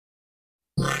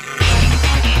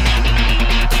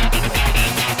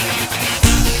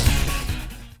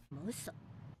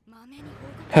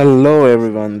Hello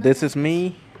everyone, this is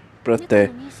me,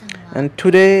 Pratyay, and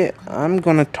today I'm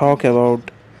gonna talk about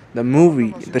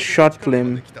the short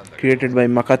film created by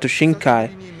Makato Shinkai,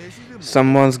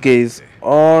 Someone's Gaze,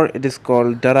 or it is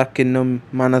called Dareka no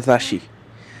Manazashi.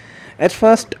 At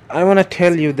first, I wanna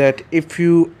tell you that if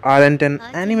you aren't an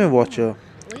anime watcher,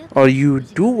 or you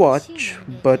do watch,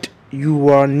 but you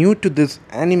are new to this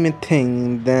anime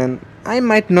thing, then I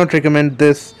might not recommend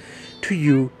this to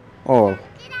you all.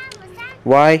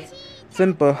 Why?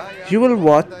 Simple. You will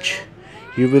watch,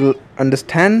 you will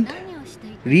understand,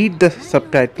 read the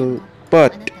subtitle,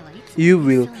 but you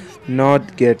will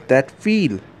not get that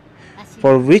feel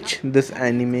for which this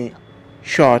anime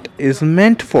short is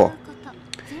meant for.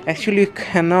 Actually, you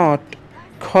cannot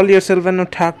call yourself an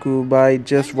otaku by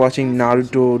just watching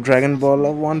Naruto, Dragon Ball,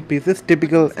 or One Piece. It's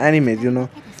typical animes.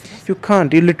 You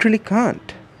can't, you literally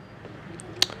can't.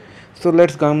 So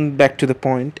let's come back to the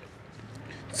point.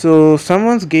 So,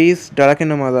 Someone's Gaze, Dareka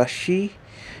no Manazashi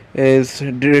is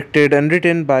directed and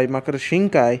written by Makoto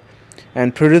Shinkai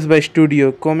and produced by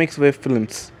studio CoMix Wave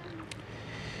Films.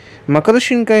 Makoto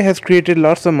Shinkai has created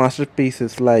lots of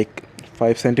masterpieces like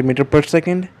 5 cm per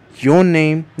second, Your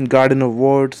Name, Garden of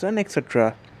Words, and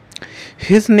etc.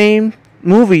 His name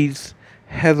movies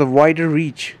has a wider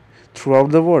reach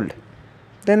throughout the world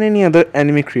than any other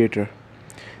anime creator.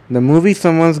 The movie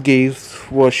Someone's Gaze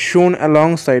was shown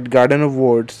alongside Garden of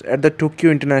Words at the Tokyo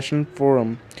International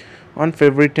Forum on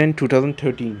February 10,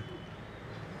 2013.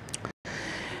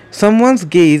 Someone's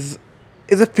Gaze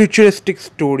is a futuristic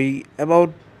story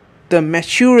about the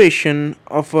maturation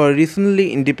of a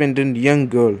recently independent young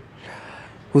girl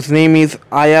whose name is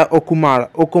Aya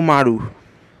Okomaru,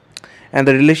 and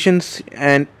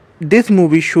this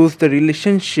movie shows the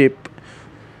relationship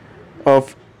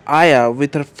of Aya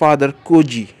with her father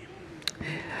Koji.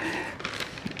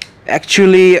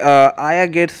 Actually, Aya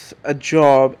gets a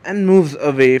job and moves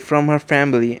away from her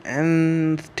family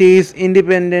and stays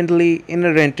independently in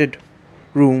a rented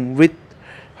room with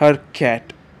her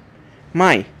cat,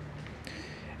 Mai.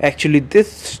 Actually,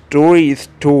 This story is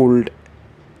told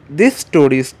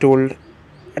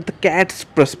at the cat's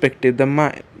perspective.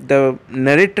 The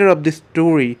narrator of this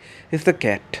story is the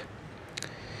cat.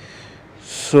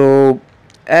 So,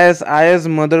 as Aya's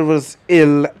mother was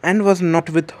ill and was not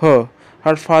with her,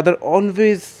 her father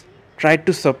always tried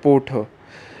to support her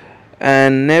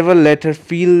and never let her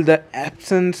feel the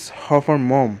absence of her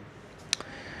mom.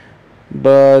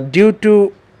 But due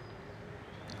to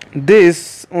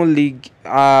this, only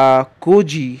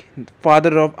Koji,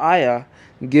 father of Aya,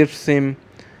 gives her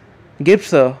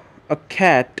a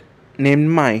cat named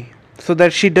Mai so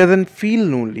that she doesn't feel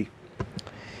lonely.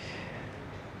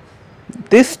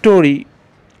 This story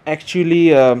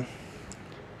actually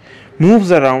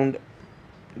moves around.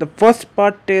 The first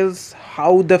part tells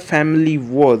how the family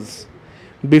was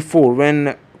before,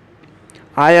 when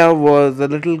Aya was a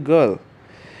little girl.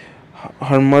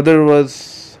 Her mother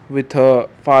was with her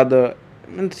father.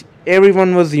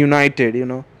 Everyone was united,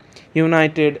 and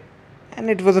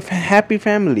it was a happy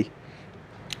family.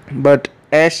 But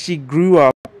as she grew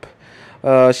up,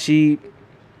 she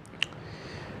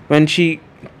when she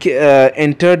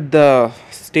entered the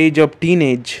stage of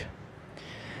teenage,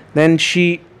 then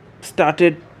she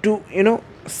started to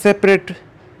separate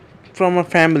from her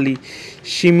family.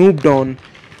 She moved on.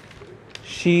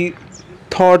 She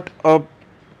thought of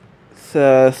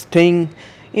staying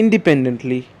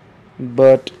independently,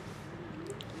 but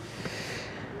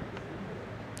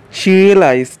she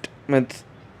realized that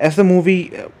as the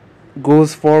movie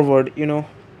goes forward, the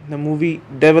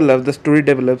story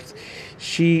develops,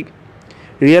 she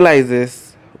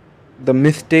realizes the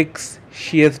mistakes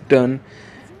she has done.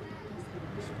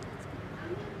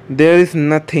 There is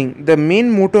nothing. The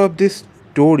main motto of this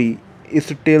story is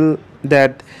to tell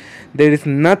that there is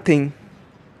nothing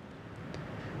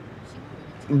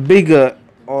bigger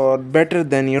or better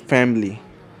than your family.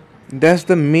 That's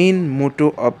the main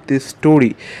motto of this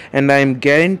story, and I'm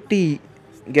giving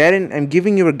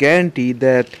you a guarantee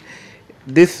that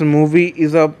this movie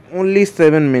is of only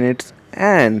 7 minutes,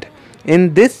 and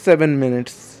in this 7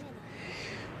 minutes,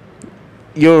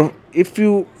 if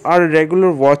you are a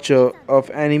regular watcher of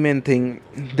anime and thing,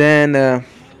 then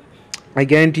I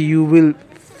guarantee you will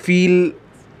feel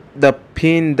the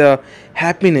pain, the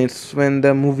happiness when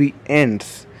the movie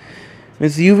ends.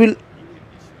 Means you will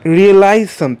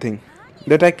realize something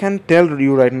that I can't tell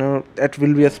you right now. That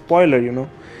will be a spoiler.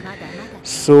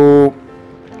 So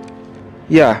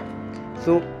yeah,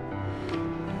 so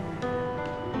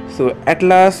at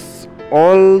last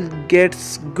all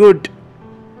gets good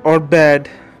or bad,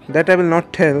 that I will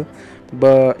not tell,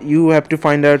 but you have to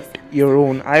find out your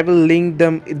own. I will link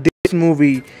this this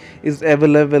movie is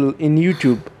available in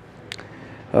YouTube.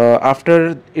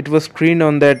 After it was screened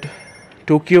on that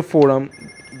Tokyo Forum,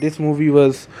 this movie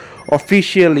was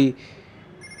officially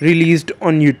released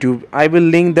on YouTube. I will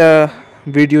link the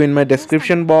video in my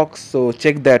description box, so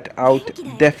check that out.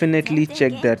 Definitely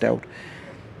check that out.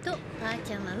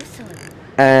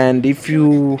 And if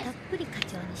you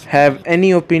have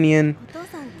any opinion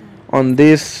on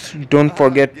this, don't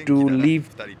forget to leave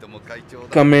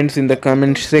comments in the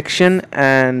comment section,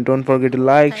 and don't forget to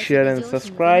like, share and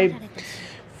subscribe.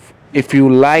 If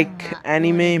you like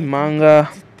anime, manga,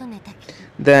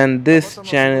 then this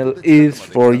channel is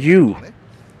for you.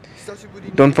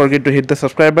 Don't forget to hit the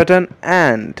subscribe button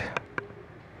and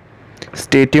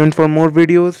stay tuned for more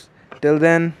videos. Till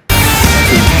then,